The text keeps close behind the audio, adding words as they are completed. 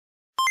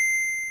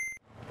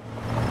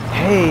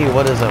Hey,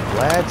 what is up,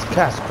 lads?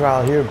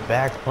 Koral here,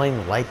 back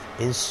playing Life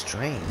is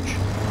Strange.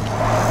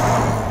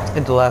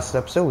 In the last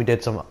episode, we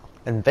did some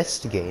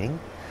investigating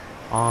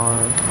on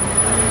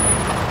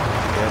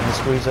the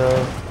mysteries of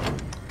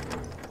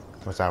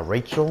what's that,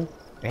 Rachel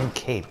and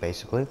Kate,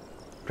 basically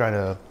trying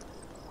to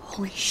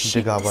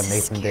dig out what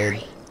Nathan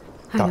did.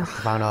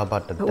 Found out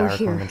about the dark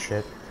room and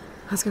shit.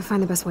 Let's go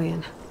find the best way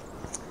in.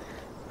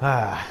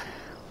 But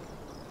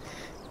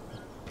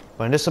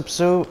in this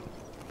episode,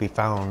 we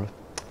found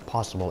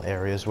possible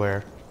areas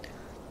where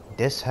we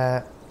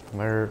can't.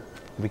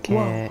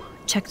 Whoa,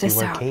 check see this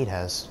where out. Kate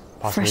has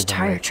possibly Fresh been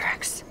tire raped.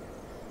 tracks.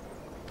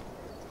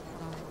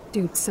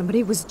 Dude,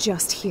 somebody was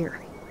just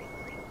here.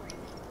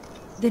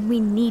 Then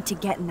we need to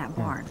get in that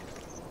barn.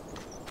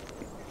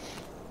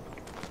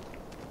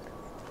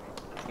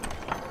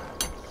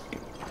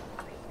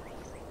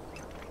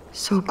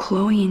 So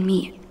Chloe and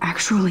me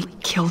actually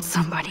killed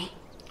somebody.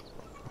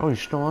 Oh, you're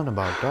still on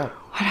about that?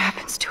 What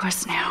happens to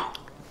us now?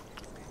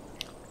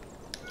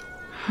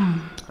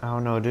 I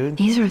don't know, dude.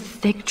 These are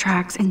thick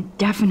tracks and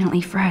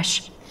definitely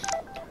fresh.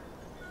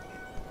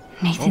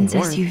 Nathan's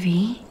warning.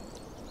 SUV?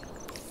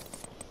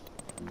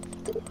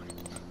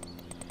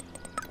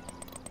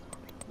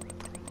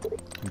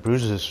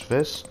 Bruises his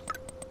fist.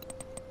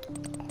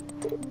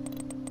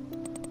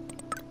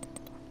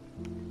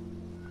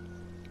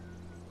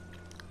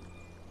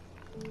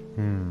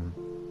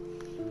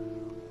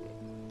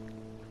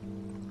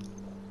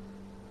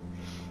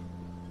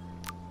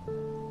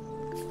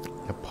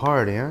 A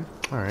party, huh?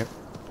 Alright.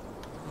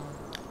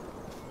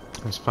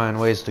 Let's find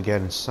ways to get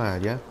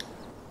inside, yeah?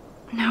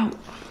 Now,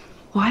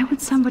 why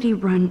would somebody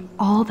run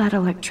all that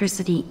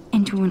electricity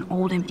into an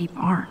old empty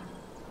barn?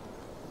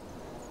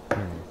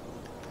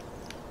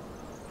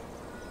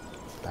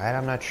 That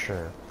I'm not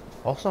sure.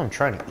 Also, I'm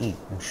trying to eat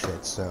and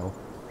shit, so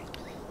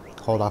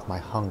hold off my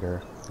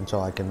hunger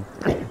until I can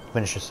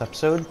finish this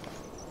episode.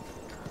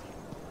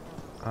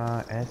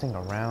 Anything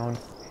around?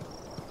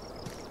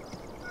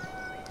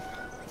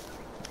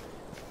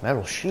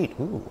 Metal sheet.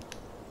 Ooh,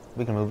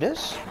 we can move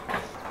this.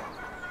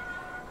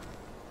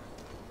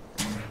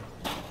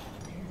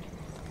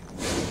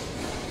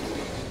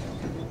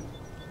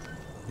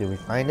 Did we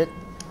find it?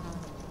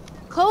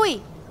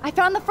 Chloe, I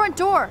found the front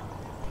door.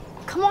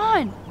 Come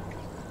on.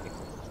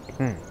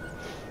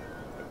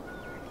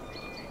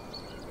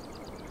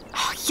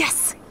 Oh,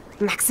 yes!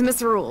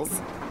 Maximus rules.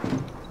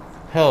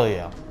 Hell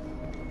yeah.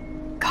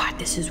 God,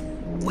 this is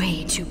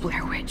way too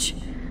Blair Witch.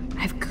 I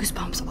have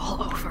goosebumps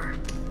all over.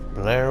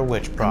 Blair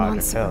Witch Come on,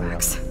 Project. Hell yeah.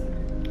 Supermax.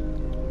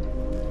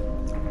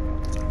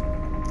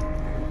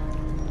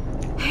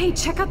 Hey,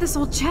 check out this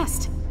old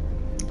chest.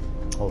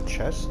 Old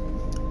chest.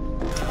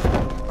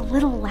 A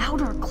little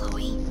louder,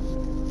 Chloe.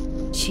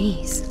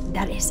 Jeez,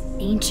 that is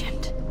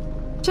ancient.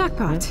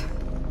 Jackpot.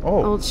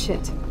 Oh. Old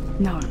shit.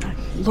 No,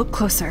 look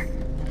closer.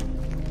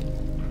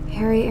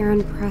 Harry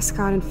Aaron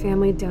Prescott and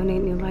family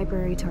donate new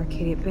library to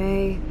Arcadia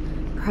Bay.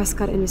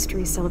 Prescott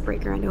Industries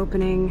celebrate grand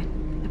opening.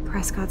 The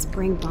Prescotts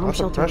bring bomb Lots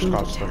of shelter into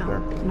Prescott stuff there.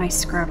 town. Nice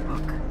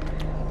scrapbook.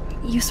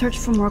 You search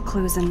for more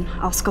clues and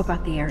I'll scope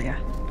out the area.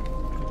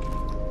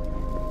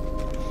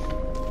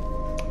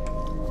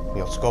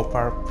 We'll scope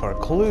for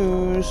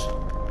clues.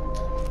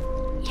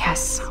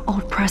 Yes,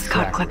 old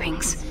Prescott Exactly.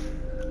 clippings.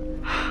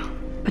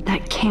 But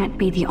that can't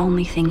be the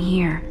only thing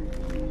here.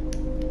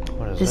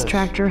 What is This this?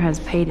 tractor has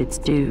paid its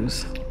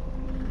dues.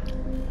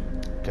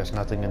 Guess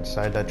nothing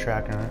inside that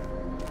tractor.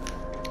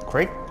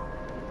 Crate?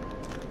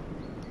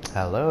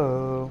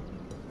 Hello?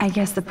 I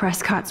guess the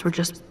Prescotts were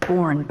just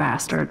born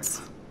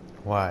bastards.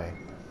 Why?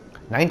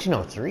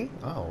 1903?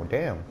 Oh,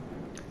 damn.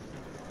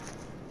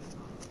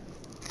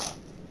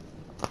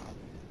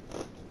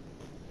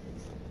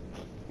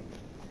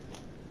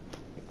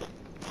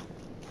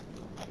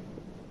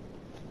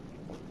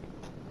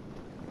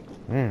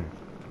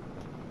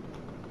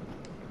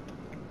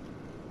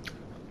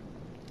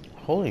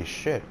 Holy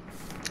shit.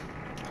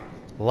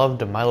 Loved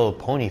the My Little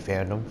Pony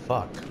fandom.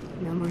 Fuck.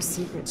 No more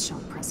secrets,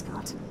 Sean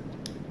Prescott.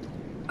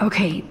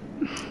 Okay,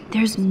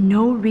 there's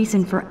no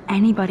reason for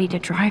anybody to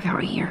drive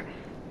out here.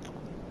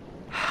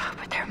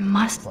 But there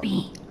must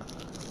be.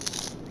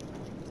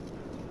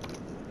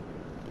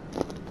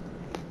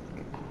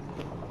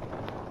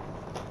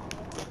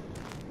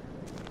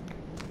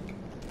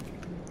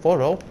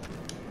 Photo?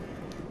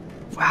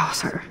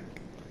 Wowzer.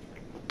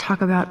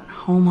 Talk about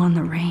home on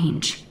the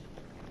range.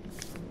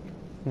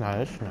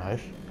 Nice,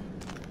 nice.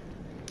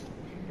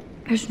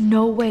 There's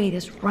no way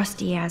this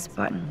rusty-ass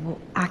button will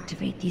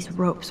activate these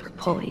ropes or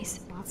pulleys.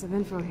 Lots of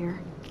info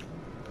here.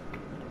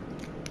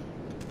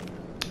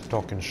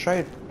 Talking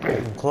shit.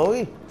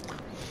 Chloe?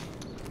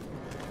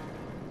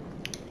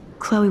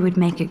 Chloe would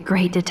make a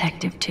great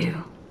detective, too.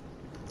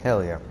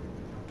 Hell yeah.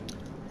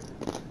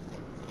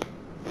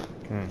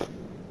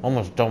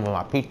 Almost done with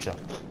my pizza.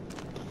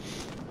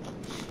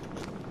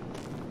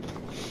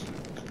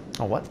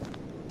 Oh, what?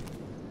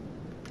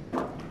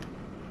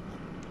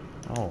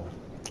 Oh.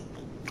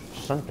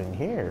 Something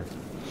here.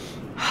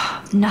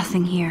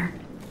 Nothing here.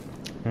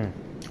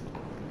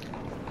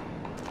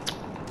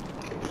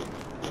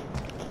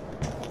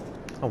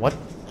 Oh, what?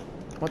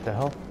 What the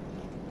hell?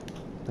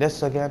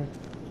 This again?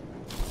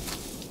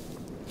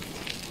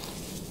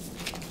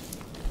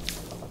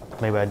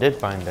 Maybe I did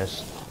find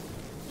this.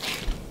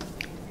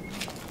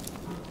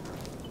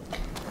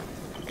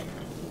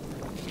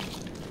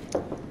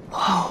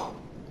 Whoa.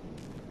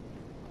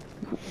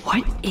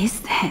 What is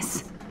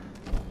this?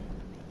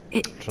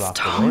 It's Drop it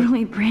in.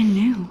 totally brand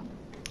new.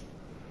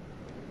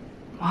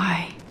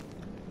 Why?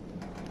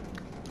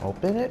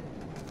 Open it?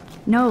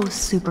 No,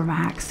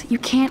 Supermax. You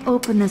can't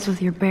open this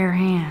with your bare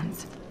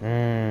hands.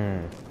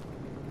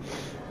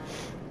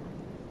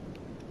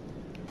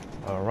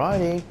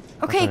 Alrighty.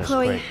 Okay, That's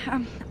Chloe.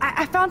 great.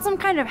 I found some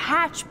kind of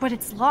hatch, but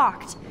it's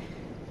locked.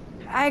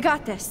 I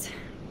got this.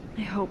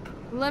 I hope.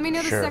 Let me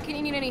know Sure. the second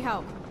you need any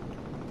help.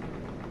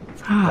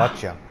 Ah,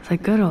 Gotcha. the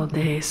good old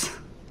days.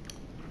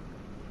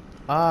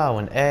 Ah,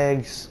 when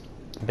eggs,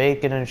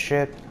 bacon and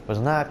shit was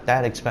not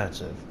that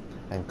expensive.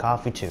 And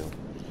coffee too.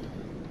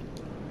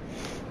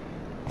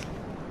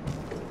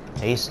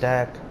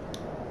 Haystack.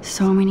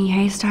 So many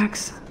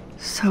haystacks,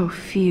 so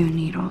few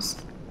needles.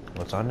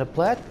 What's on the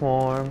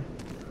platform?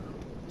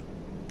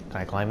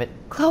 Can I climb it?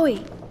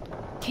 Chloe,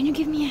 can you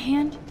give me a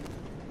hand?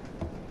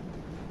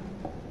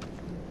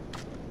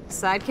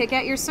 Sidekick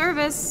at your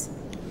service.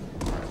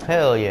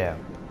 Hell yeah.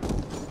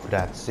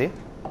 Grazie.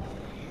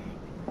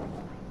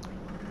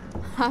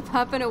 Hop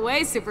up and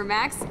away,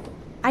 Supermax.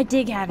 I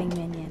dig having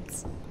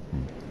minions.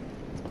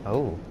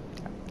 Oh.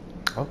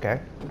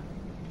 Okay.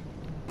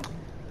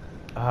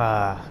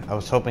 I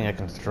was hoping I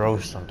can throw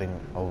something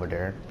over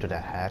there to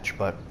that hatch,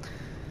 but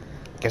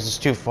guess it's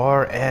too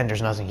far and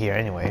there's nothing here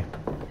anyway.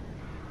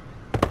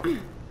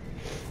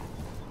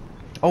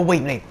 Oh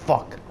wait, Nate,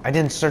 fuck. I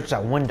didn't search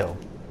that window.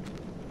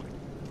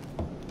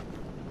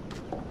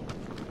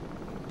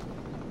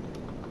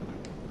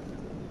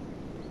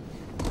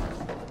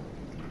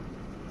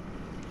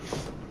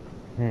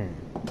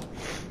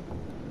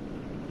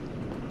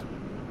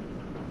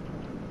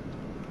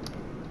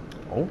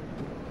 Oh,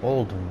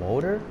 old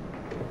motor?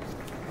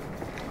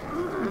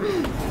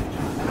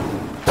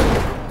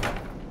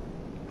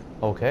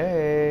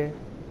 Okay.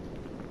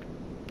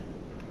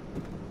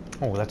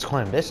 Oh, let's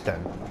climb this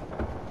then.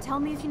 Tell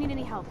me if you need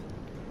any help.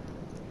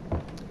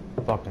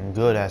 Fucking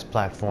good ass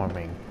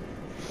platforming.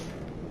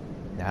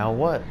 Now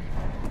what?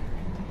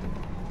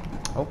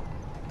 Oh,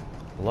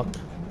 look.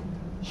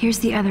 Here's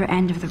the other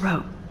end of the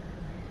rope.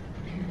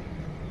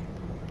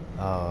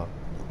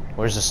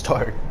 Where's the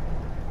start?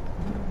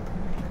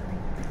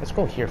 Let's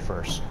go here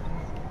first.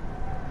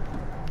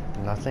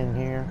 Nothing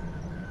here.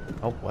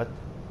 Oh, what?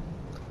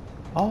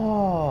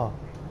 Oh,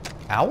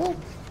 owl?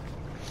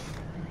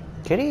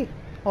 Kitty?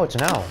 Oh, it's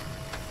an owl.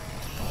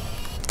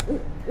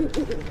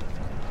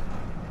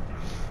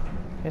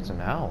 It's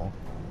an owl.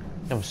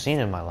 Never seen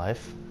it in my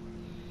life.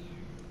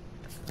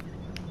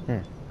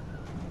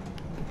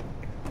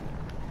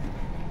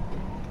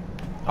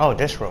 Oh,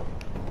 this rope.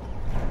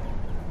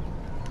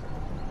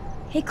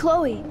 Hey,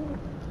 Chloe,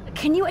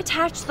 can you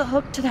attach the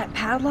hook to that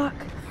padlock?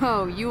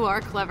 Oh, you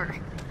are clever.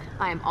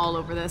 I am all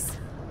over this.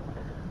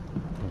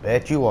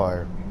 Bet you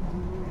are.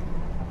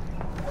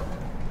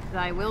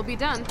 Thy will be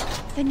done.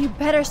 Then you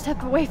better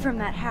step away from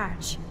that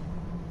hatch.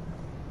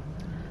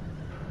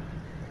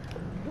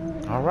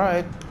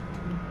 Alright.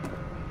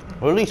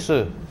 Release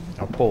it.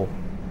 I'll pull.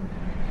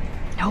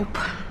 Nope.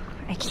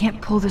 I can't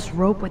pull this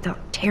rope without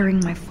tearing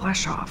my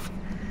flesh off.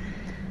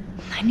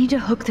 I need to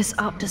hook this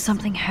up to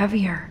something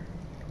heavier.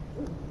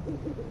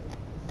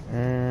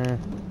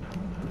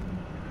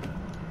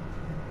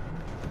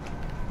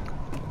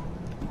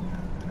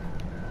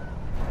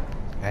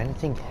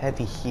 Anything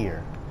heavy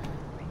here?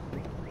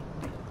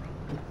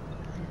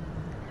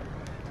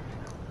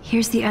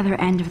 Here's the other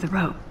end of the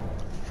rope.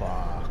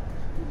 Fuck.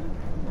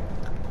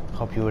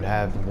 Hope you would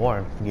have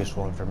more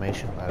useful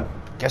information, but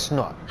guess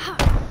not.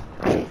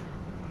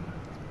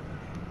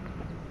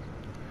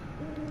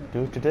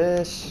 Due to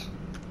this.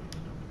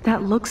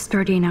 That looks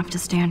sturdy enough to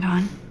stand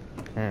on.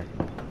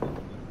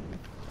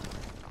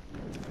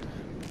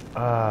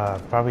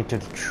 Probably to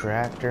the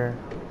tractor.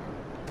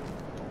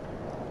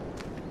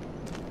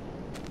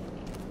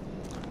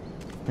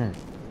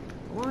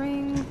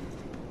 Boring.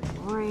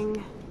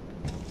 Boring.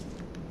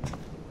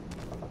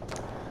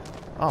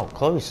 Oh,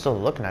 Chloe's still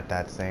looking at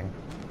that thing.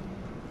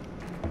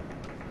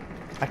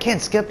 I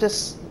can't skip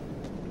this.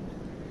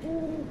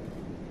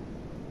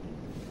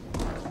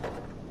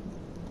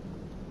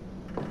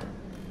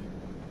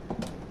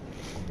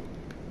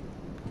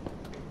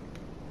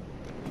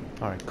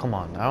 Alright, come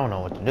on. I don't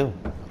know what to do.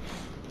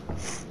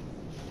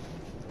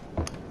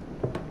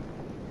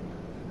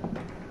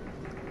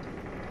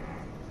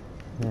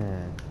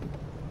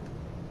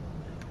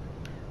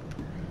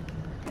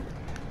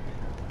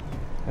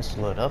 Let's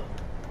load up.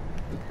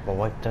 But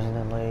why doesn't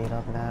it load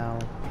up now?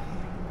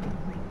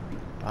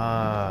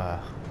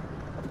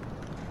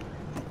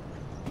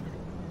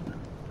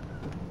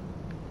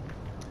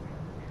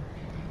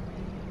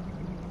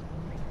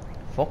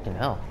 Fucking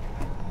hell.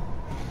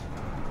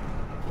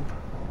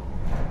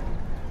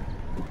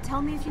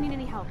 Tell me if you need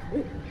any help.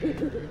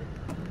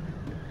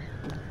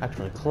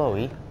 Actually,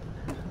 Chloe,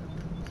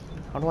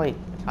 How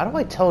do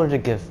I tell her to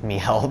give me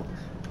help?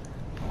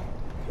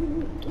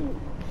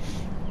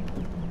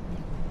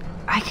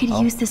 I could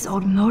use this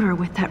old motor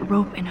with that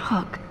rope and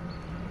hook.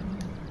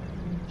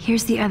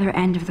 Here's the other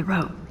end of the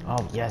rope.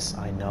 Oh, yes,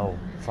 I know.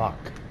 Fuck.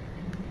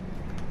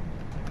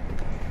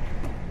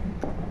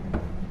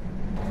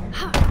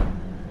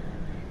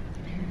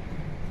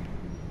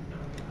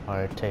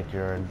 Alright, take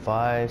your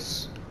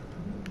advice.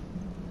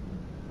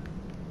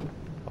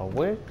 Oh,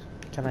 where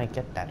can I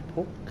get that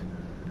hook?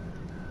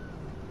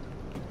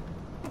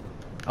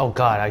 Oh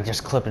god, I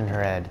just clipped in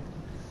her head.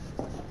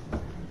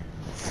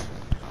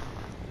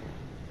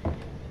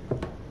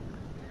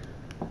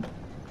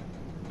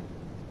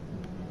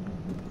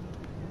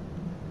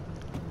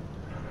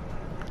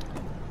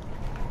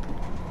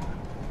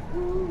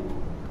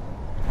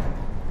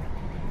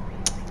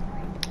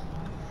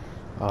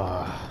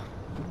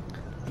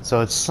 So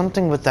it's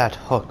something with that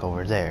hook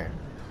over there.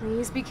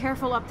 Please be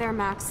careful up there,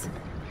 Max.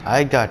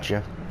 I got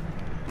you.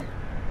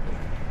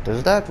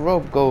 Does that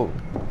rope go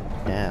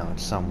down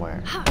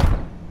somewhere?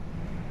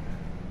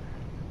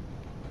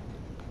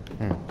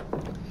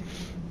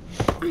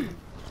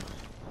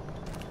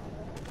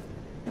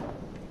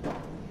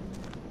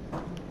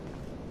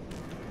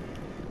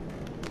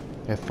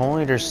 If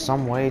only there's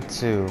some way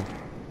to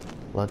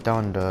let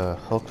down the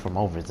hook from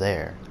over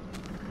there.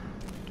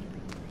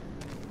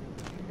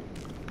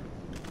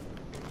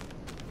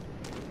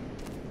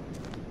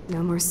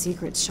 No more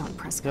secrets, Sean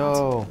Prescott.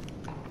 Yo.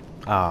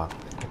 I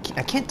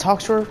can't talk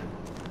to her?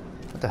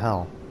 What the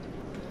hell?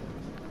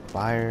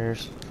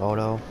 Fires,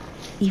 photo.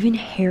 Even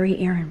Harry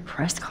Aaron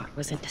Prescott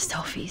was into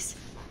selfies.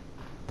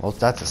 Well,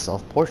 that's a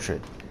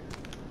self-portrait.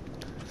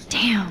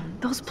 Damn,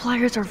 those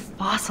pliers are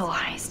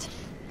fossilized.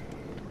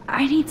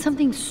 I need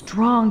something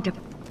strong to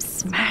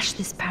smash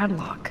this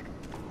padlock.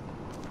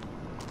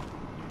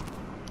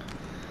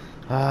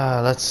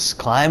 Let's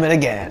climb it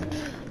again.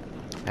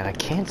 And I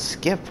can't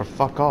skip for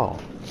fuck all.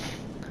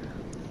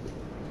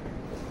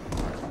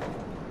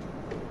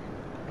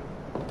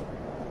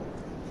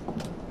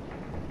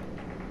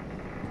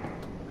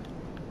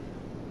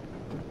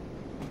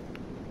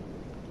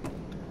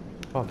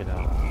 Fuck it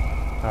up.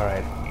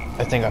 Alright.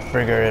 I think I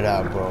figured it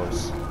out,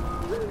 bros.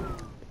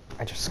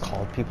 I just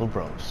called people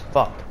bros.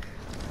 Fuck.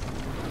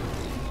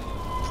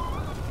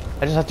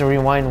 I just have to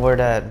rewind where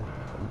that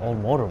old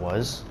motor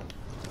was.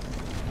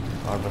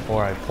 Or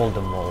before I pulled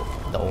the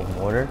old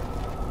motor.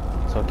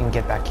 So I can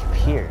get back up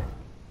here.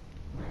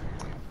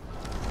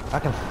 If I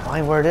can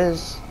find where it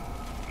is.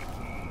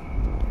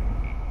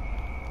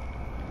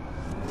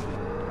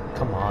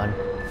 Come on.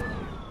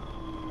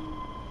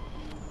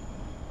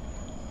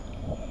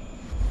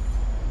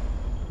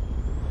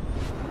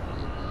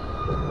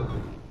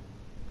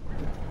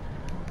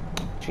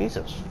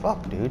 Jesus,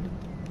 fuck, dude.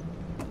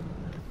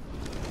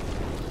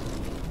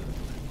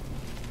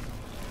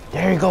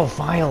 There you go,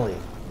 finally.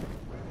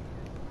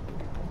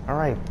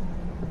 Alright.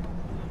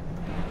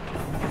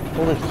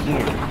 Pull it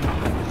here.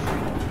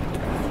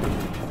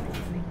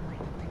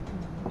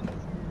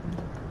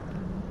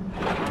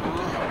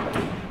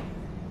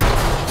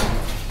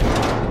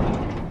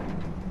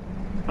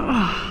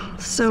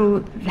 So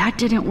that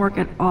didn't work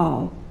at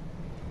all.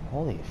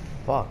 Holy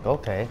fuck,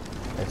 okay.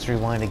 Let's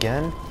rewind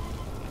again.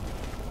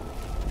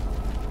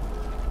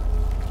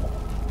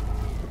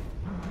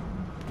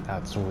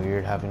 That's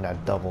weird, having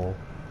that double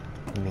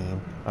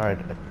meme. Alright,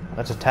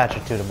 let's attach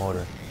it to the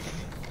motor.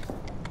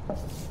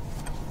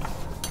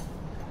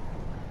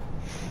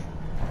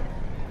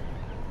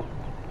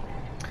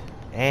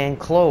 And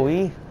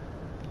Chloe.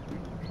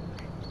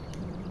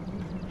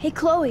 Hey,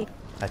 Chloe.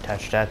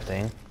 Attach that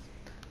thing.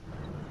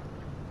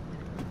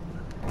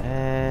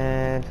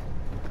 And...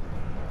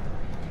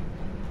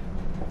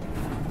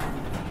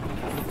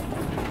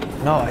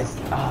 No,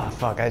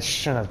 fuck, I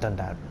shouldn't have done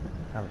that.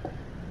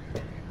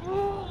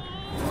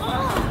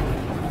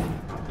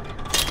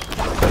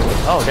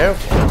 Oh, there.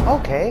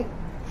 Okay.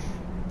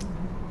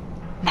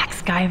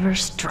 Max Guyver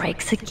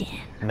strikes again.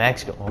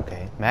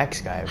 Okay,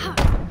 Max Guyver.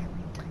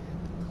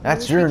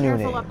 That's your new name.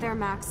 Be careful up there,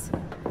 Max.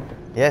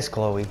 Yes,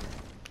 Chloe.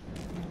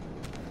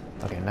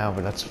 Okay, now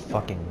let's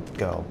fucking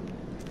go.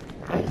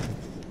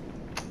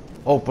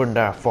 Open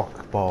that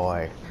fuck,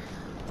 boy.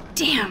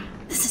 Damn,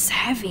 this is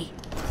heavy.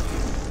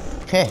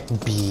 Heh,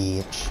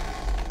 bitch.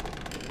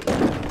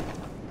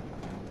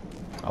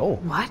 Oh.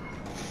 What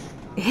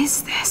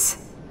is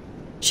this?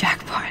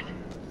 Jackpot.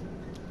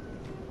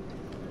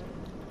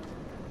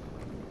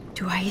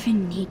 Do I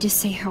even need to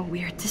say how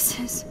weird this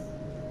is?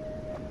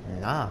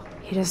 Nah.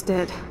 You just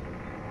did.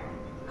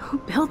 Who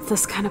built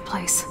this kind of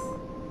place?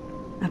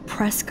 A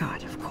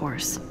Prescott, of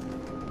course.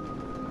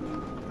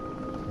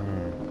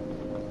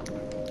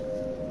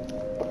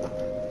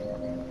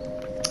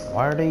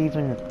 Why are they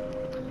even...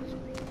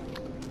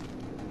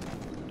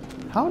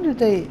 How did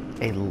they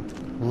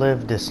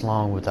live this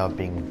long without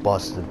being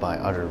busted by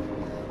other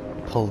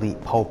police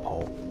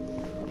popo?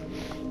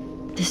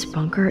 This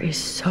bunker is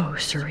so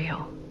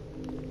surreal.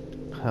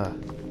 Huh.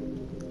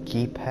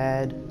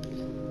 Keypad?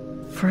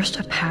 First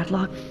a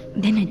padlock,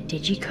 then a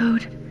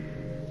digicode.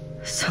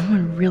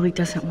 Someone really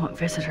doesn't want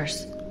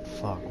visitors.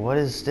 Fuck, what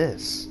is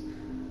this?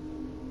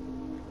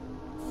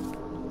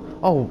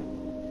 Oh.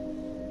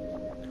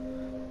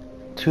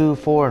 2,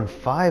 4, and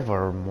 5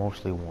 are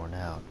mostly worn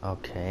out.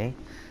 Okay.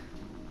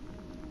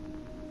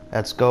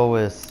 Let's go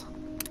with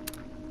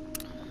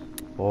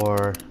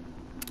 4,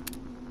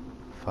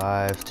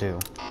 5, 2.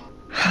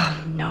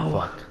 Oh, no.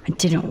 Fuck. It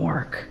didn't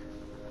work.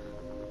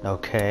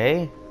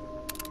 Okay.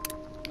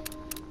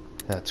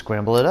 Let's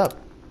scramble it up.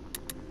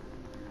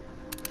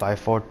 5,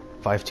 4,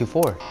 5, 2,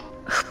 4.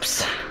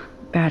 Oops.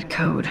 Bad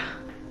code.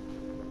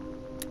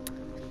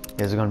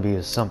 Is it gonna be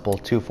a simple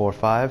 2, 4,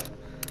 5?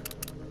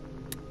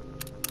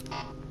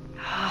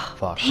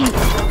 Fuck.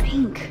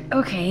 Pink.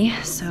 Okay,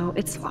 so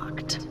it's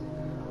locked.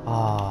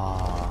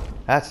 Ah,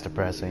 that's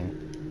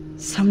depressing.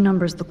 Some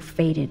numbers look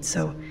faded,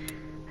 so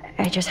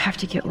I just have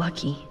to get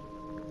lucky.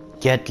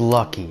 Get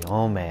lucky,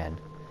 oh man.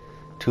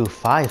 2,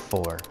 5,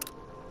 4.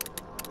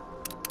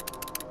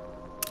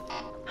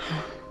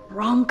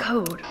 Wrong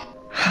code.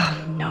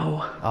 Oh,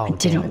 no. Oh, it damn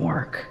didn't it.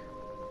 work.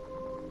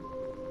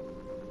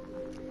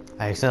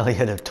 I accidentally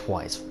hit it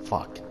twice.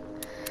 Fuck.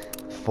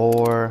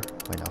 4.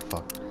 Wait, no,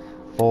 fuck.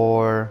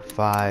 4,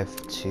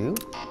 5, 2.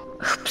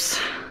 Oops.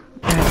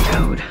 Bad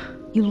code.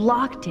 You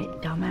locked it,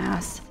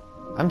 dumbass.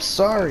 I'm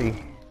sorry.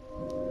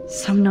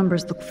 Some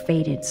numbers look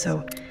faded,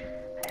 so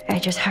I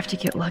just have to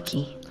get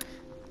lucky.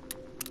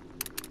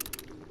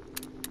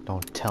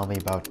 Don't tell me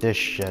about this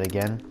shit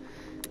again.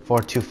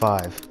 4, 2,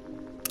 5.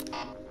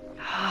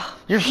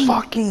 You're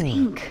fucking.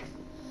 Pink.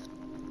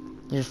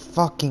 You're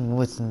fucking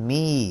with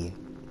me.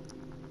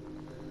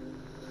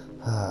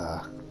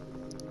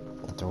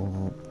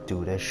 Don't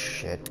do this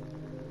shit.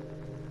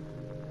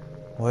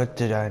 What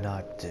did I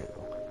not do?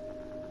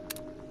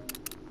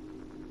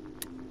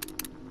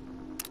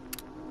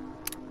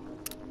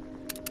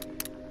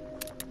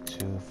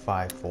 Two,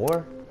 5,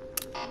 4?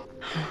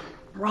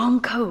 Wrong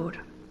code.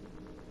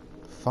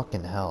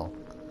 Fucking hell.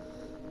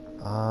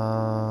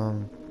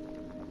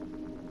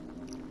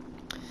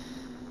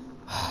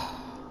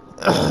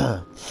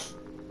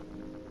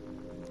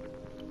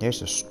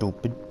 Here's a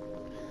stupid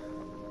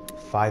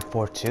 5,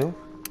 4, 2.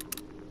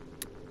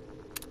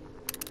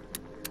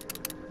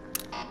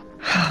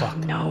 Oh,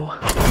 no.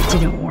 It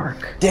didn't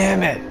work.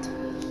 Damn it!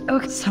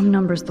 Okay, some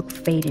numbers look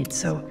faded,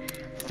 so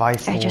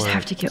 5, 4, I just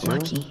have to get 2?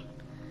 lucky.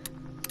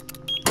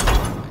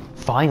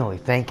 Finally,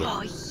 thank you.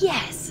 Oh,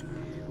 yes!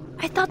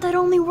 I thought that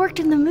only worked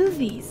in the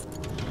movies.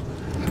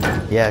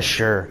 Yeah,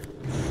 sure.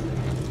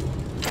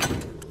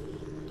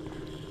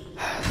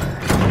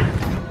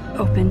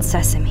 Open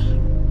sesame.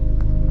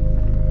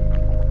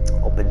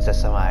 Open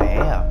sesame,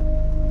 yeah.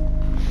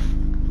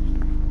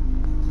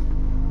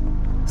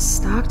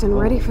 Stocked and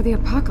ready for the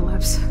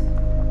apocalypse.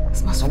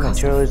 This must have What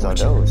cost a materials are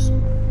fortune. those?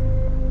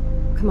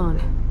 Come on.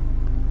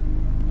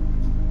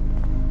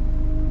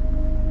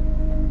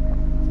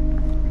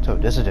 So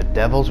this is the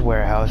Devil's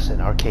Warehouse in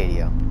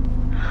Arcadia.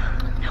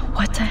 Now,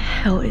 what the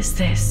hell is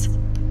this?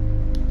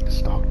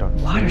 Stocked on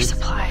Water food.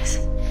 supplies.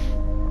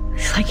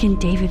 It's like in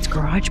David's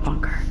garage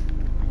bunker.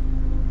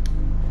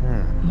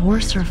 More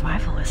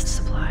survivalist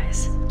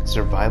supplies.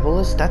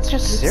 Survivalist? That's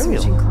just Keep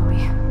cereal. searching,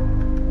 Chloe.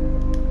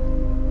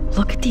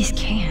 Look at these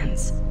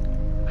cans.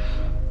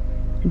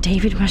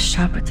 David must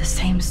shop at the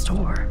same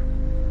store.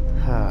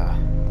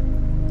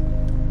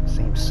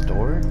 Same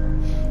store?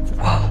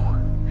 Whoa.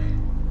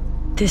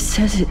 This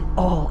says it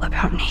all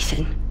about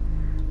Nathan.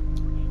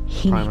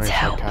 He Primary needs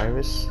help.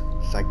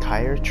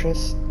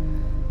 psychiatrist?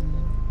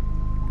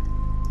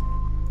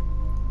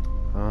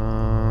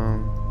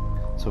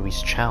 So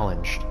he's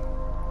challenged.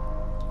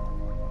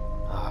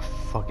 Ah,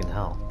 fucking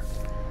hell.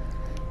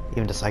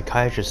 Even the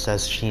psychiatrist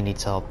says she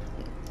needs help.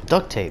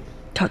 Duct tape.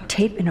 Duct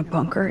tape in a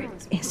bunker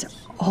is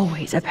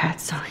always a bad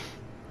sign.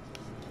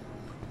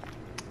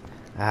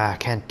 Ah, I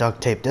can't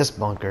duct tape this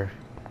bunker.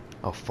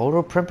 A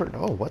photo printer?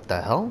 Oh, what the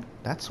hell?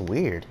 That's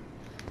weird.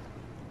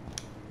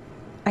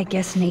 I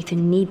guess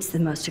Nathan needs the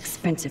most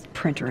expensive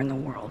printer in the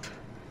world.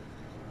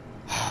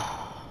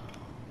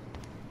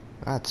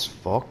 That's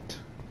fucked.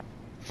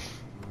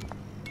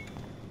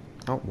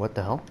 Oh, what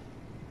the hell?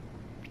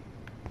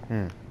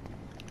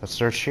 Let's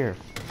search here.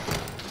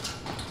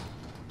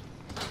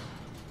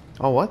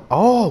 Oh, what?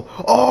 Oh!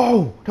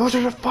 Oh! Those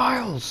are the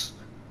files!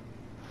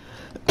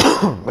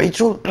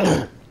 Rachel?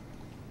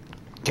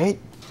 Kate?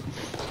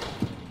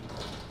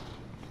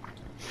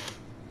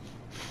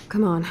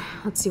 Come on,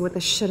 let's see what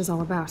this shit is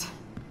all about.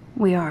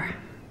 We are.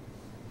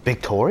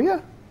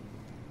 Victoria?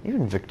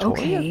 Even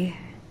Victoria? Okay.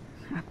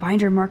 A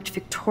binder marked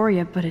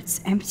Victoria, but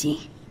it's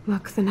empty.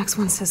 Look, the next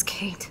one says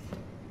Kate.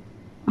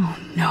 Oh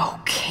no,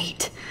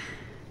 Kate.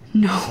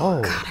 No.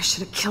 Oh. God, I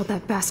should have killed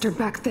that bastard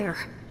back there.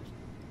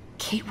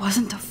 Kate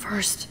wasn't the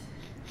first.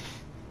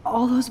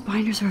 All those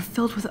binders are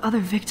filled with other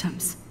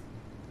victims.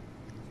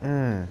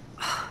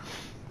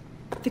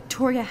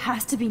 Victoria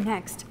has to be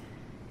next.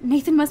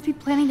 Nathan must be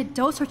planning to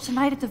dose her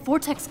tonight at the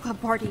Vortex Club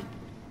party.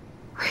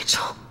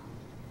 Rachel,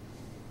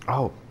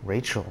 Oh,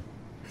 Rachel.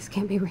 this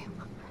can't be real.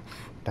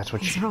 That's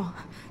what she...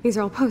 These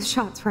are all post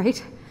shots,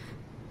 right?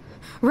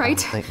 right?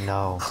 I think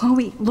no.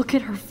 Chloe, look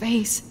at her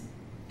face.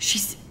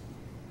 She's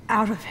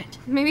out of it.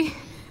 Maybe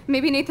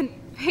Nathan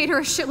paid her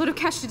a shitload of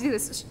cash to do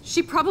this.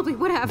 She probably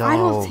would have. No. I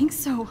don't think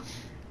so.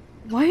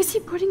 Why is he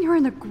putting her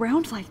in the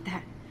ground like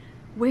that?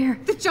 Where?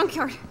 The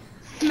junkyard.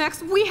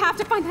 Max, we have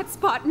to find that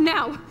spot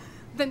now.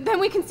 Then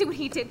we can see what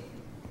he did.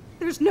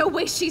 There's no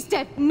way she's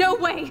dead. No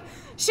way.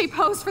 She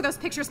posed for those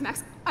pictures,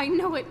 Max. I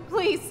know it.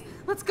 Please,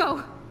 let's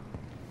go.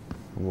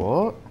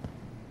 What?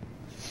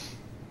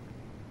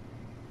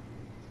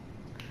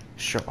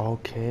 Sure,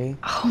 okay.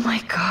 Oh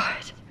my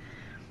god.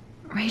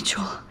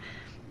 Rachel,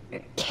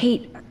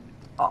 Kate,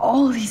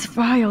 all these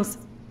files.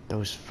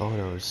 Those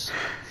photos.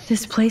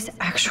 This place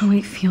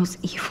actually feels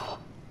evil.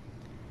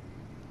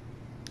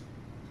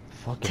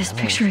 Fucking This hell.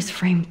 picture is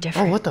framed Oh,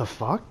 different. what the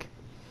fuck?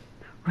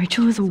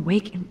 Rachel is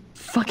awake and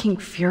fucking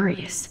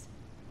furious.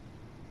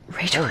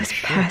 Rachel Oh, is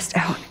shit. passed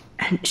out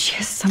and she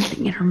has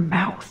something in her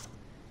mouth.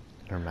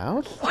 Her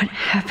mouth? What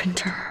happened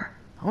to her?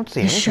 I don't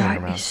see This anything in her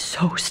shot mouth. is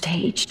so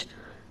staged.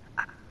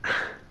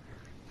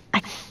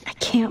 I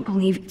can't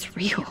believe it's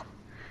real.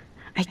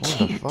 I What the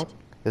can't. fuck?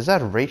 Is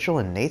that Rachel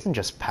and Nathan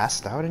just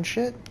passed out and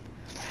shit?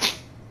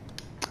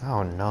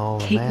 Oh no,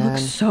 Kate man.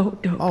 looks so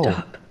doped Oh.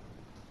 up.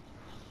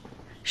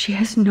 She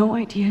has no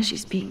idea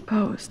she's being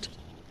posed.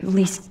 At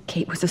least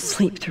Kate was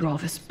asleep through all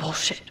this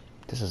bullshit.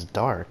 This is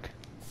dark.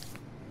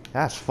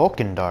 That's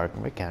fucking dark.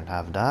 We can't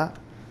have that.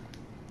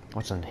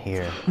 What's in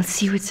here? Let's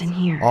see what's in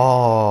here.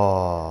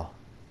 Oh.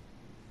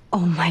 Oh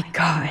my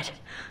god.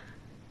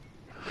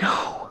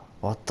 No.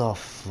 What the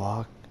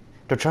fuck?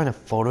 They're trying to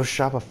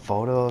Photoshop a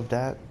photo of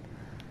that?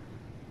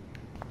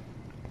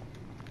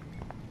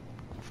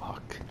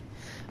 Fuck.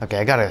 Okay,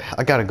 I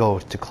gotta go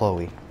to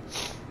Chloe.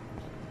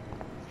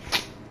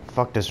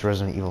 Fuck this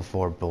Resident Evil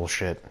 4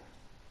 bullshit.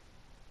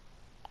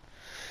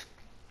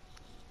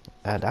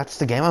 That's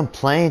the game I'm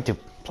planning to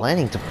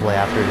play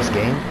after this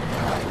game.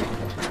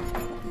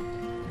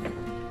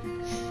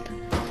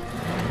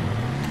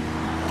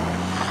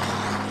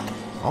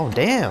 Oh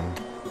damn!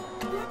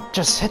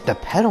 Just hit the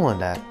pedal on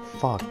that.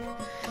 Fuck.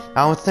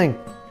 I don't think.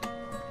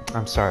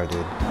 I'm sorry,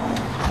 dude.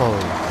 Chloe.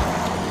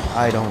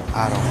 I don't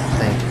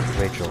think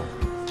Rachel.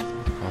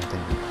 I don't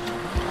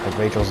think. Like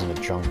Rachel's in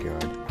the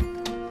junkyard.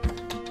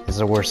 This is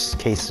the worst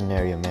case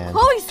scenario, man.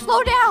 Chloe,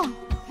 slow down!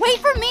 Wait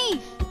for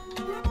me!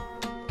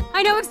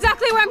 I know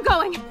exactly where I'm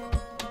going.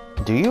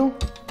 Do you?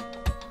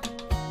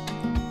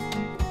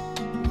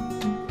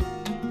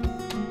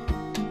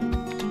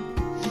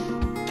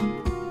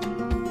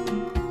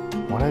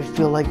 Why do I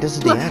feel like this is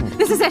the Look, end?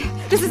 this is it.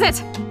 This is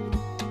it.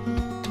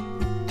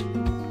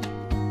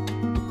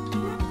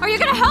 Are you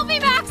gonna help me,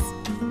 Max?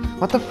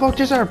 What the fuck?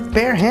 Just our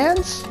bare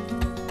hands?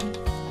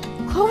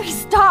 Chloe,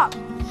 stop!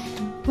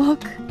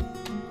 Look.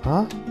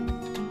 Huh?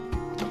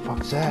 What the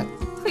fuck's that?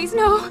 Please,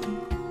 no.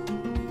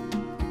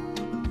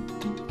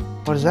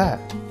 What is that?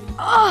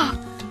 Oh,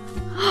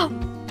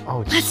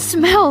 Oh, that it's...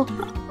 smell!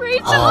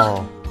 Rachel!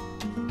 Oh.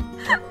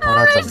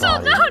 Oh, that's a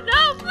body.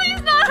 No,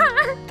 please not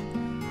her!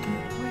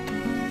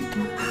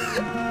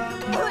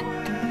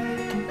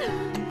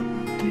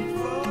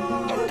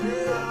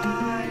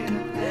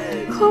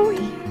 Chloe.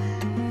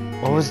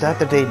 What was that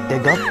they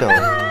dig up though?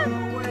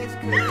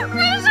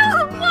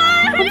 Rachel,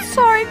 why? I'm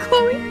sorry,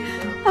 Chloe.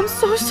 I'm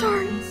so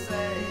sorry.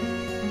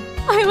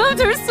 I loved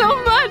her so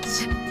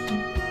much.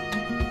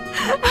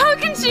 How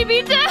can she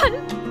be dead?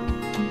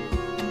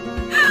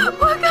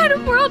 What kind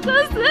of world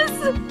does this?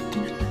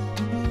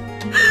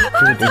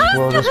 Dude, this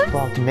world is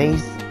fucked.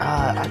 Nathan,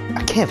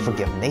 I can't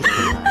forgive Nathan,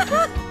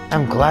 man.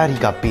 I'm glad he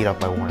got beat up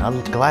by Warren.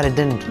 I'm glad it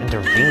didn't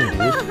intervene,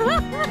 dude.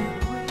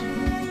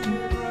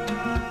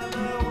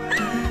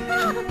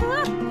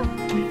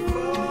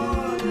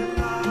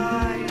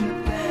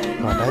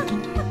 God,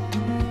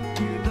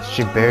 that...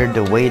 She bared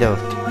the weight of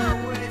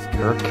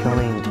her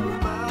killing...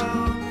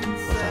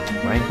 What's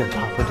that, Frank and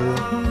Papadou?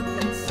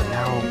 And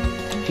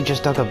now, she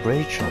just dug up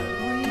Rachel.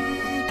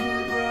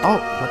 Oh,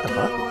 what the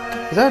fuck?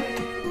 Is that...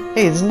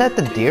 Hey, isn't that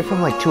the deer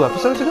from like 2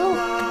 episodes ago?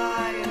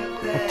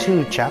 Or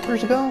 2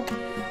 chapters ago?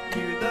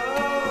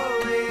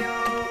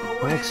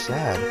 That looks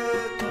sad.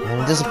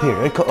 And it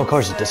disappeared. Of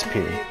course it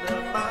disappeared.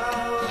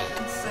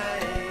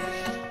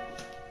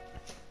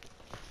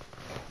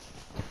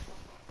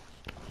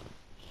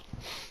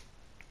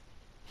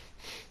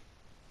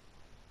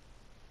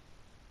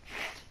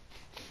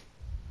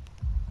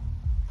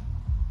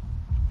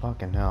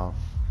 Fucking hell.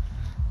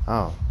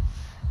 Oh.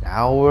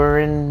 Now we're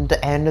in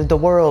the end of the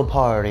world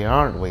party,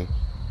 aren't we?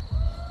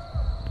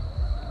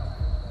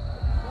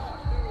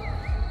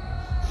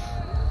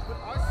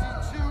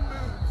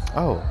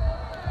 Oh.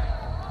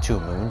 2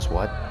 moons,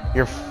 what?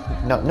 You're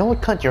no one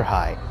cunt, you're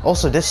high.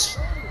 Also, this...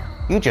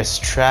 You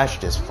just trashed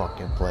this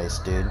fucking place,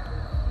 dude.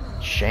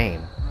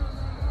 Shame.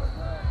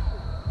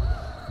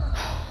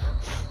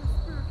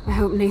 I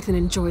hope Nathan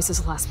enjoys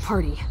his last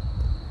party.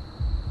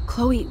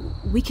 Chloe,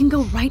 we can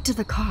go right to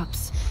the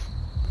cops.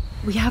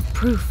 We have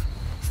proof.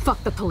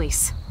 Fuck the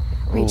police.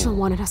 Rachel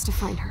wanted us to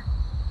find her.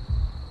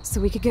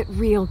 So we could get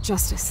real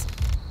justice.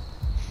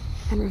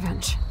 And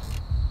revenge.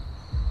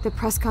 The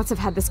Prescotts have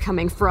had this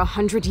coming for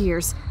 100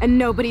 years, and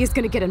nobody is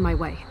gonna get in my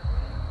way.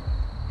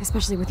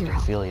 Especially with your I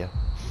help, feel you.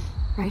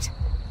 right?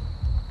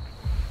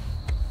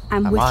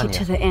 I'm I'm with on you ya.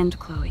 to the end,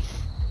 Chloe.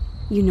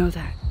 You know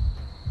that.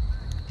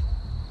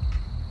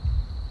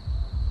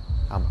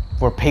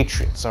 We're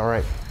patriots,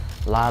 alright.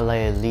 La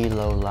le li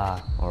lo la.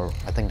 Or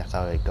I think that's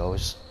how it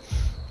goes.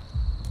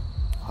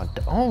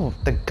 Oh,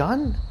 the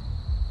gun?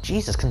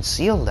 Jesus,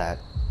 conceal that.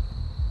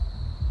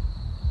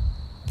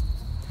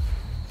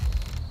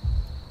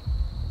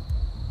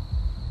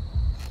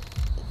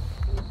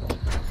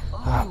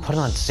 Put it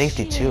on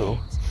safety too.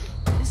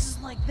 This is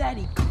like that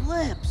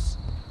eclipse.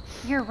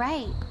 You're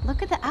right.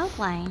 Look at the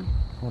outline.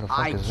 What the fuck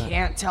I is that?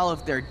 can't tell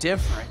if they're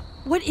different.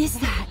 What is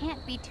that?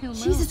 Can't be two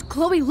moons. Jesus,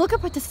 Chloe, look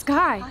up at the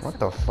sky. What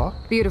the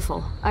fuck?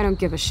 Beautiful. I don't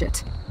give a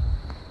shit.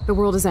 The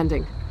world is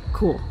ending.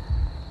 Cool.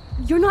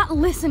 You're not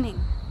listening.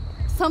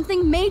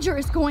 Something major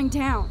is going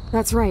down.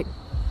 That's right.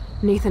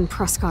 Nathan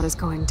Prescott is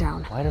going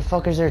down. Why the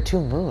fuck is there 2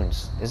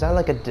 moons? Is that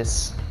like a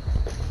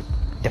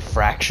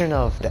diffraction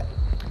of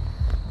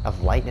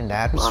light in the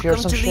atmosphere or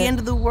Welcome some to shit? the end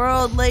of the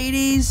world,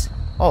 ladies.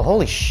 Oh,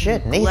 holy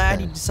shit, Nathan.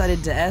 Glad you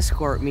decided to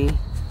escort me.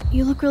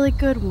 You look really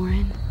good,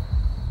 Warren.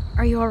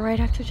 Are you alright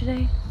after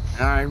today?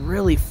 I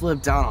really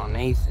flipped out on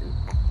Nathan.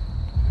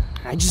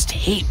 I just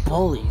hate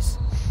bullies.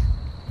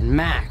 And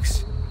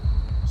Max,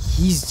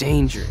 he's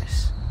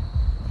dangerous.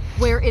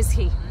 Where is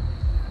he?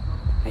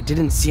 I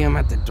didn't see him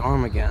at the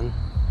dorm again.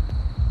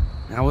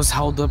 I was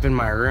held up in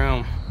my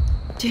room.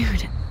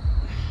 Dude,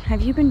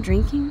 have you been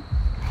drinking?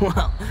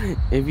 Well,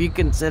 if you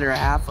consider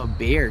half a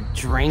beer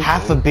drinking.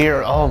 Half a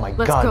beer. Oh my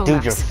Let's god, go, dude,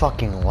 Max. you're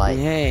fucking light.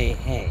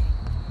 Hey.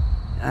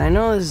 I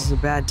know this is a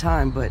bad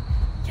time, but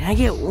can I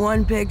get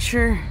one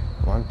picture?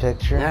 One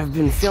picture. I've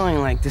been feeling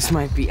like this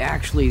might be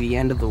actually the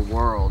end of the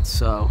world,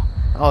 so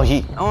Oh,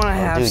 he. I wanna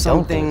have dude,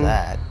 something- Don't do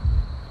that.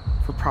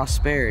 for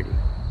prosperity.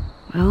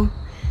 Well,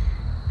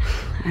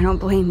 I don't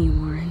blame you,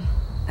 Warren.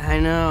 I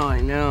know,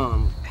 I'm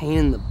a pain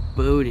in the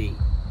booty.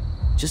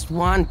 Just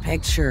one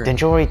picture.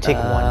 Didn't you already take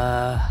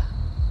one?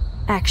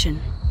 Action.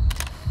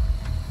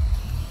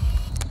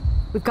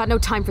 We've got no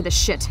time for this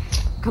shit.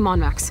 Come on,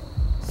 Max.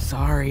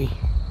 Sorry.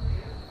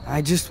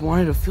 I just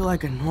wanted to feel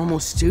like a normal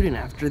student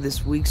after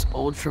this week's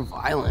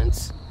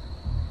ultra-violence.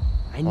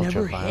 I never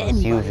hit Ultra-violence,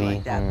 anybody UV,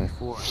 like that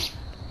before.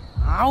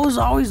 I was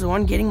always the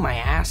one getting my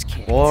ass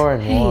kicked.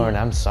 Warren,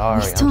 I'm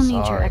sorry. We still I'm need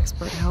your sorry.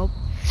 expert help.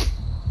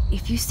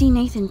 If you see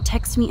Nathan,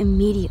 text me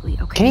immediately,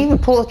 okay? Can you even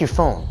pull out your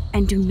phone?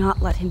 And do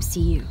not let him see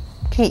you.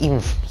 Can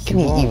you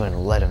won't.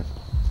 even let him?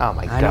 Oh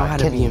my god. I know how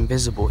to can be he?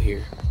 invisible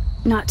here.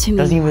 Not to me,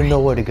 Doesn't even Warren. know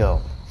where to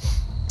go.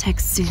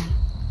 Text soon.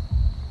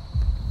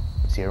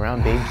 See you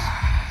around, babes.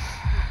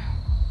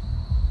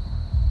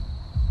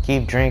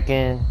 Keep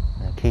drinking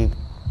and keep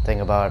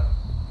thinking about,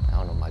 I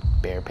don't know, my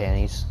bear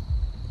panties.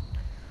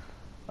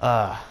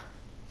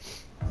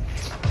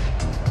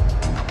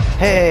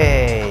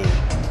 Hey!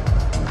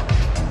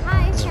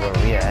 Hi, This is can I where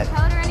get we your at.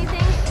 code or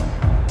anything?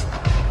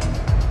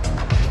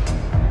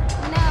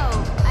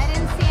 No, I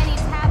didn't see any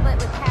tablet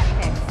with cat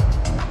pics.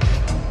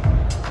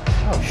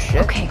 Oh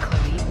shit. Okay,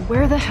 Chloe,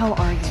 where the hell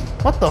are you?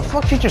 What the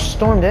fuck? You just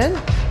stormed in?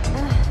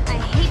 I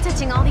hate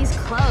touching all these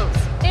clothes.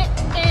 It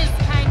is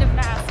kind of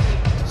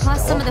nasty.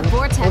 Plus, some of the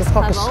Where Vortex the fuck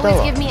Club is always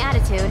Stella? give me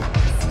attitude.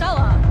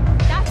 Stella,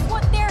 that's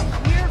what they're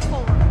here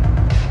for.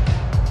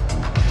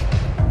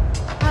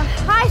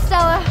 Hi,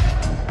 Stella.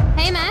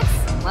 Hey, Max.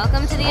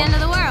 Welcome to the end of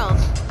the world.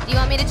 Do you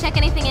want me to check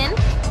anything in?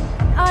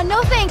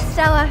 No thanks,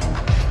 Stella.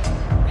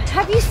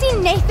 Have you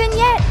seen Nathan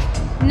yet?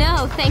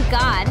 No, thank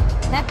God.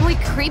 That boy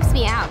creeps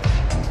me out.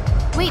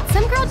 Wait,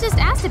 some girl just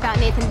asked about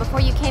Nathan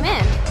before you came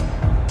in.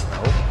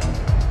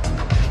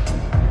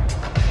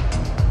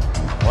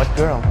 What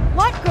girl?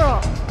 What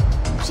girl?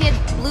 She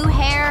had blue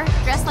hair,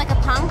 dressed like a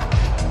punk.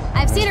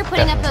 I've seen her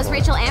putting up those Definitely.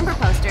 Rachel Amber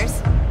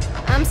posters.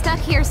 I'm stuck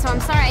here, so I'm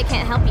sorry I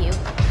can't help you.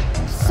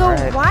 So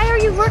Alright. why are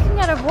you working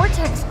at a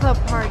Vortex Club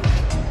party?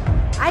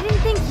 I didn't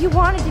think you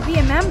wanted to be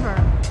a member.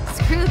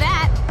 Screw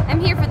that. I'm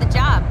here for the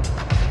job.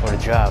 For the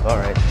job,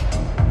 alright.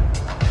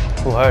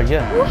 Who hired you?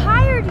 Who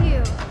hired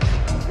you?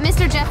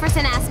 Mr.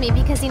 Jefferson asked me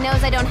because he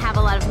knows I don't have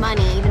a lot of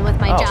money, even with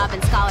my Oh. job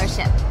and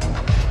scholarship.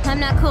 I'm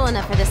not cool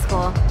enough for this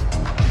school.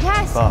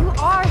 Yes, Fuck. you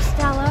are,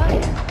 Stella.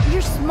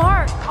 You're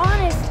smart,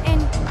 honest,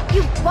 and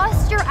you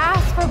bust your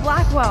ass for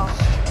Blackwell.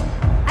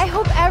 I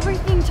hope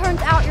everything turns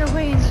out your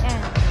way in the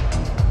end.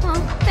 Well,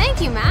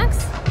 thank you,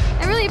 Max.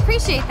 I really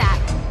appreciate that.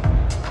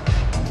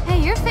 Hey,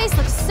 your face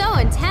looks so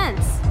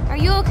intense. Are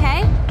you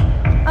okay?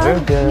 We're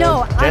good.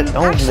 No, I'm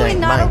Don't actually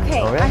not mind me,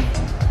 okay. alright?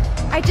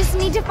 I just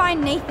need to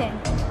find Nathan.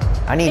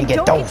 I need to And get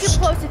don't get too dosed.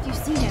 close if you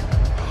see him.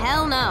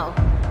 Hell no.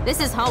 This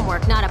is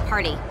homework, not a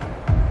party.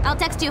 I'll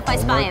text you if I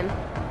spy him.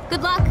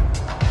 Good luck.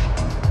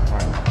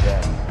 Alright,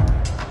 good.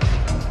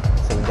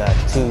 So we got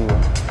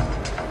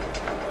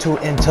two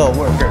intel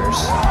workers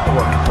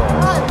working for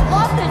us. I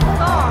love this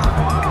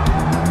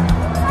song.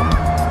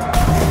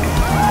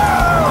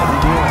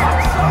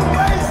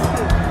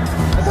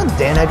 Is that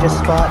Dan I just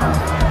spot?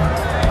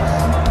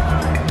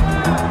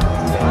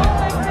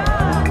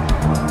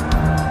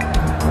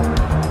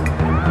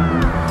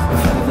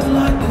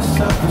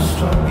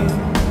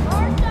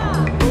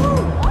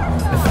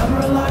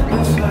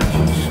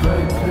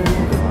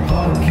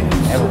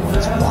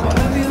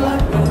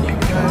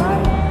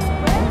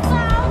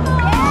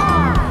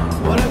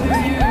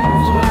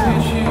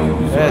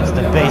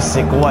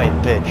 white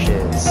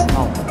bitches.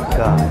 Oh my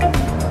god.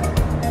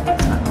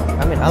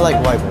 I mean, I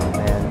like white women,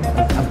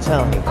 man. I'm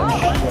telling you.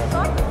 Shit.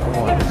 Come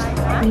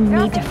on. We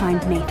need to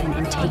find Nathan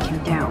and take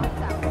him down.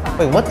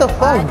 Wait, what the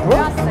fuck,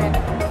 bro?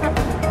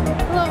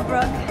 Hello,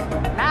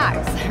 Brooke.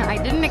 Max, I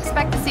didn't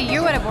expect to see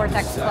you at a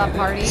Vortex Club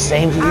party.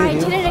 Same to you, I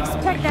dude. didn't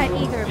expect that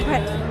either,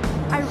 but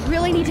I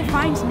really need to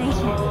find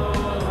Nathan.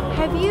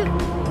 Have you?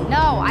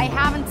 No, I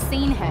haven't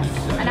seen him.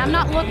 And I'm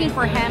not looking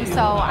for him,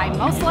 so I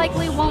most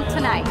likely won't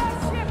tonight.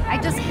 I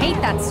just hate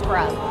that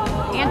scrub.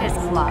 And his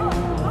club.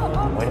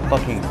 Why the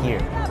fuck are you here?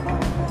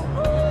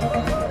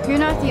 You're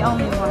not the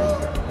only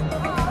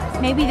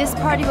one. Maybe this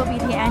party will be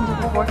the end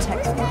of the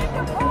Vortex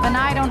Club. Then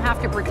I don't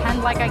have to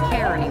pretend like I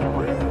care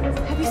anymore.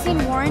 Have you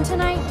seen Warren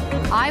tonight?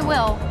 I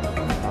will.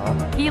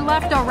 He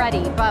left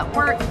already, but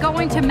we're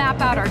going to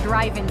map out our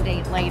drive-in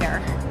date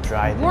later.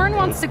 Drive. Warren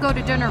wants to go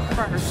to dinner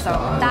first, so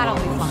that'll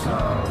be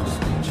fun.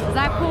 Is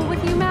that cool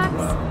with you, Max?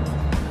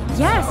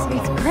 Yes,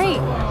 it's great.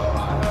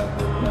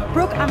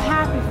 Brooke, I'm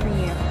happy for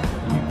you.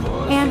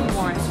 And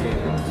Warren.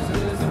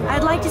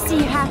 I'd like to see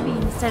you happy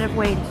instead of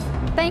waiting.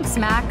 Thanks,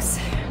 Max.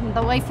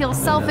 Though I feel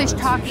selfish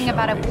talking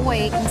about a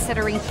boy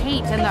considering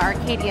Kate in the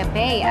Arcadia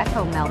Bay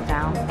Echo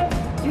meltdown.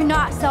 You're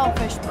not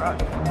selfish, Brooke.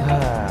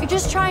 You're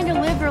just trying to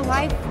live your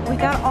life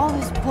without all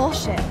this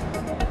bullshit.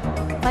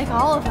 Like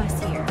all of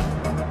us here.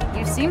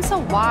 You seem so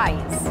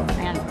wise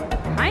and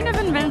kind of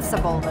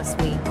invincible this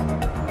week.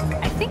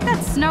 I think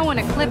that snow and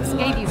eclipse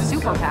gave you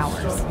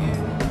superpowers.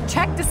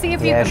 Check to see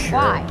if you can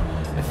fly.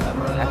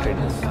 After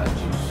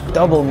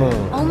double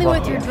moon. Only Fuck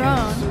with your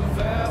yeah.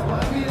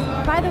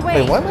 drone. By the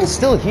way, Wait, why am I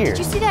still here? did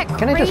you see that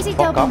Can I just crazy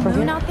fuck double off from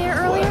moon here? out there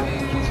earlier?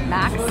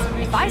 Max,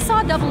 if I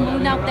saw a double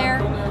moon out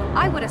there,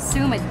 I would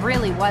assume it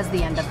really was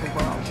the end of the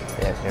world.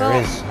 Yeah, there Well,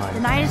 is, hon. the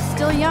night is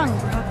still young,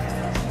 Brooke.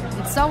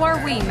 And so are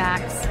we,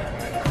 Max.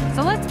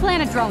 So let's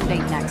plan a drone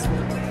date next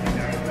week.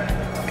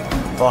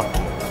 Fuck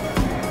you.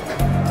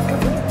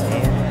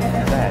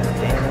 Damn, that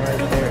damn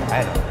right there.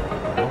 I don't know.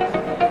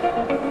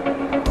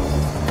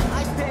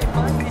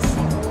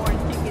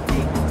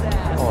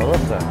 Oh,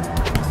 Alyssa.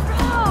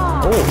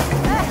 Oh.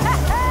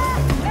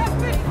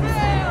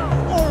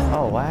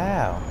 Oh,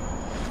 wow.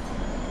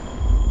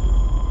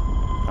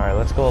 Alright,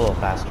 let's go a little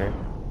faster.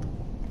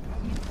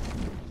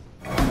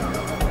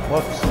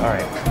 Whoops,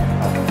 alright.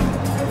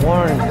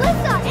 Warren.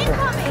 Alyssa,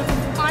 incoming!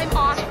 I'm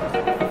on it.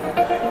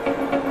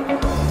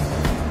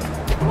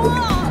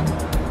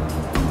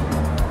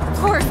 Of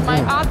course,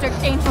 my object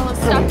angel has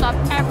stepped up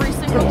every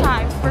single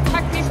time to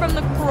protect me from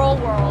the Koral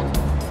world.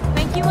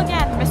 Thank you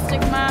again,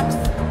 Mystic Max.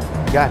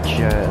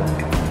 Gotcha.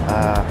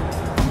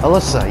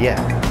 Alyssa, yeah.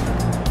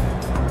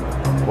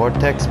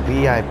 Vortex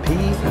VIP.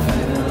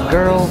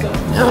 Girl.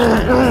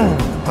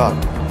 Fuck.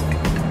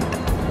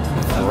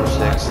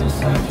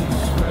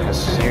 4-6. Let's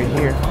see her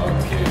here.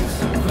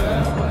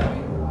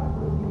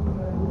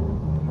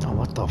 Oh,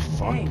 what the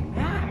fuck? Hey,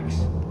 Max.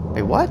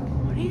 Wait, what?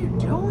 What are you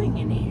doing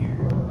in here?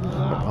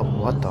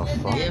 What the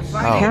fuck?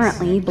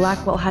 Apparently,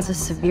 Blackwell has a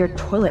severe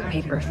toilet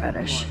paper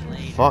fetish.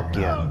 Fuck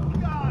yeah.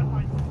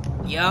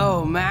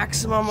 Yo,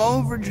 Maximum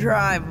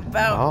Overdrive.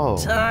 About Oh.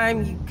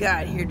 time you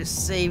got here to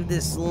save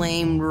this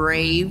lame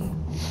rave.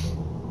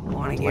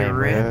 Wanna get Lame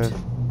ripped?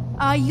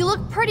 rave. You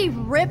look pretty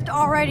ripped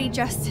already,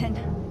 Justin.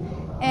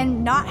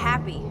 And not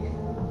happy.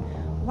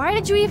 Why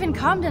did you even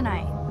come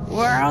tonight?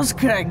 Where else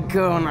could I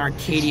go in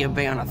Arcadia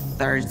Bay on a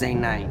Thursday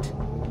night?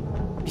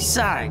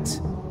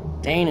 Besides,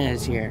 Dana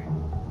is here.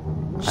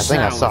 I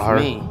think I Sat saw her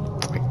with me.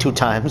 like 2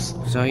 times.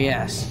 So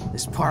yes,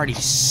 this party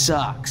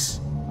sucks.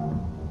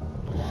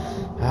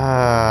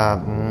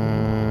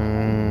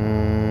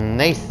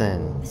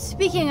 Nathan.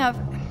 Speaking of,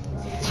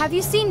 have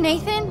you seen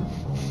Nathan?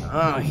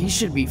 Oh, he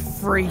should be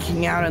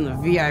freaking out in the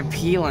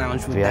VIP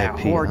lounge with that VIP,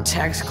 huh?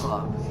 Vortex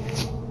Club.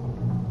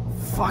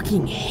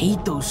 Fucking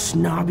hate those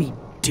snobby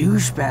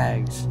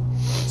douchebags.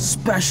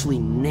 Especially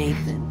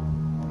Nathan.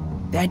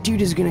 That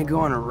dude is gonna go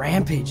on a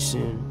rampage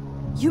soon.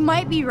 You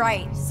might be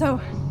right, so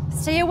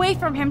stay away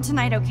from him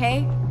tonight,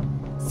 okay?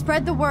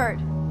 Spread the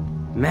word.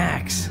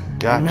 Max, I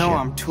Gotcha. know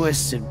I'm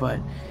twisted, but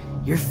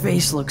your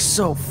face looks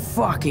so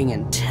fucking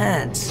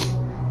intense.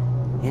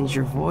 And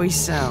your voice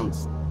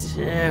sounds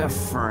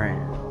different.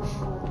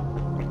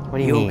 What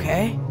do you mean?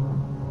 Okay?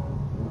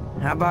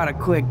 How about a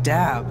quick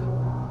dab?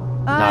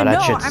 Nah, that No,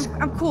 shit's-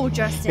 I'm cool,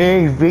 Justin.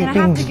 Hey, And I have to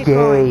everything's get gay.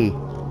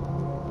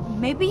 going.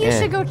 Maybe you Yeah.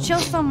 should go chill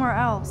somewhere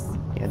else.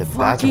 Yeah, the Fucking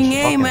bathroom's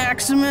A, fucking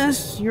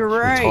Maximus. You're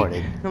right.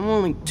 retarded. I'm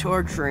only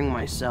torturing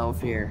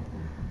myself here.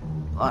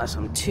 Plus,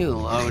 I'm too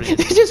loaded.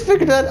 You just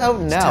figured that out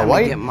It's now. time to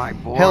Why? get my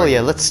boy. Hell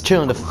yeah, let's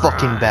chill in the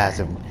fucking Right.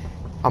 bathroom.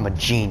 I'm a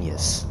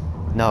genius.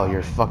 No,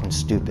 you're fucking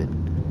stupid.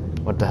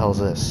 What the hell's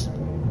this?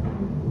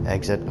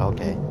 Exit,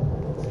 okay.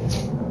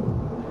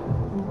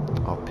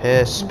 Oh,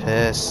 piss,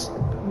 piss.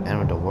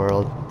 End of the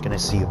world. Gonna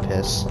see you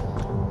piss.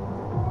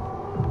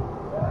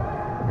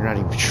 You're not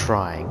even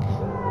trying.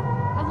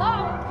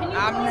 Hello? Can you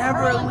I'm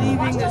never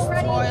leaving this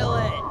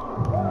toilet.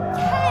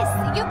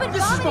 Yes, you've been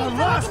This is my vomiting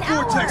for last like an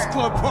Vortex hour.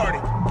 Club party.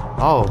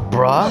 Oh,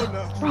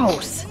 bruh.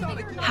 Gross.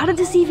 How did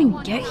this even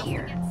get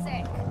here?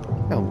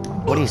 No,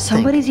 What do you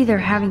Somebody's think? either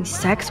having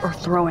sex or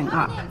throwing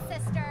up.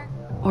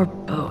 Or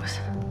both.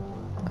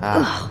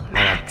 Ugh,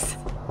 Max.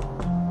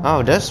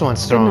 Oh, this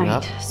one's Good throwing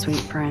night, up.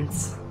 sweet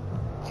prince.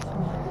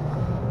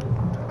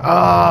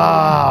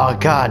 Oh,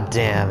 god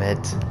damn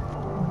it.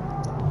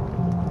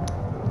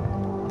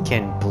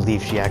 Can't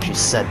believe she actually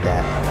said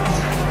that.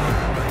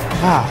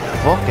 Ah,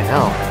 fucking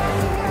hell.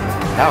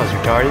 That was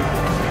retarded.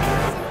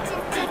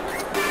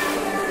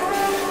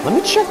 Let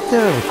me check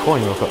the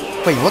recording real quick.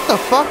 Wait, what the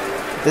fuck?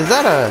 Is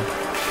that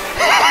a...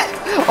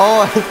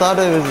 Oh, I thought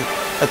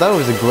it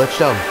was a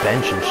glitched out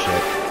bench and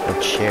shit.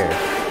 Or chair.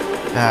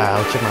 Ah,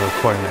 I'll check my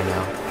recording right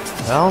now.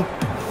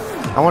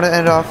 Well, I want to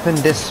end off in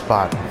this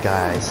spot,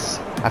 guys.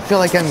 I feel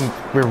like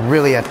we're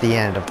really at the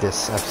end of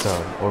this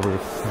episode, or we're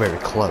very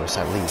close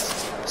at least.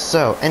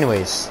 So,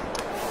 anyways,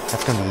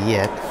 that's gonna be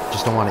it.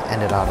 Just don't want to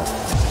end it out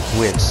of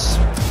weird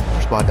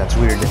spot that's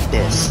weirder than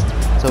this.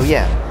 So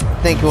yeah,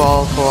 thank you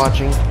all for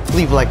watching.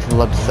 Leave a like if you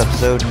loved this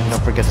episode, and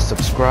don't forget to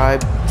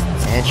subscribe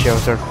and share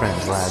with our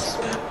friends, lads.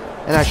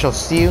 And I shall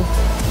see you in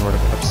another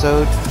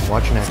episode.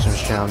 Watch your next one's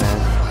channel, man.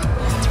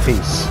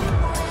 Peace.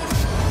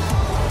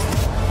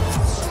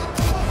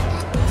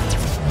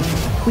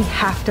 We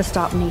have to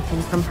stop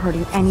Nathan from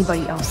hurting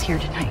anybody else here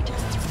tonight.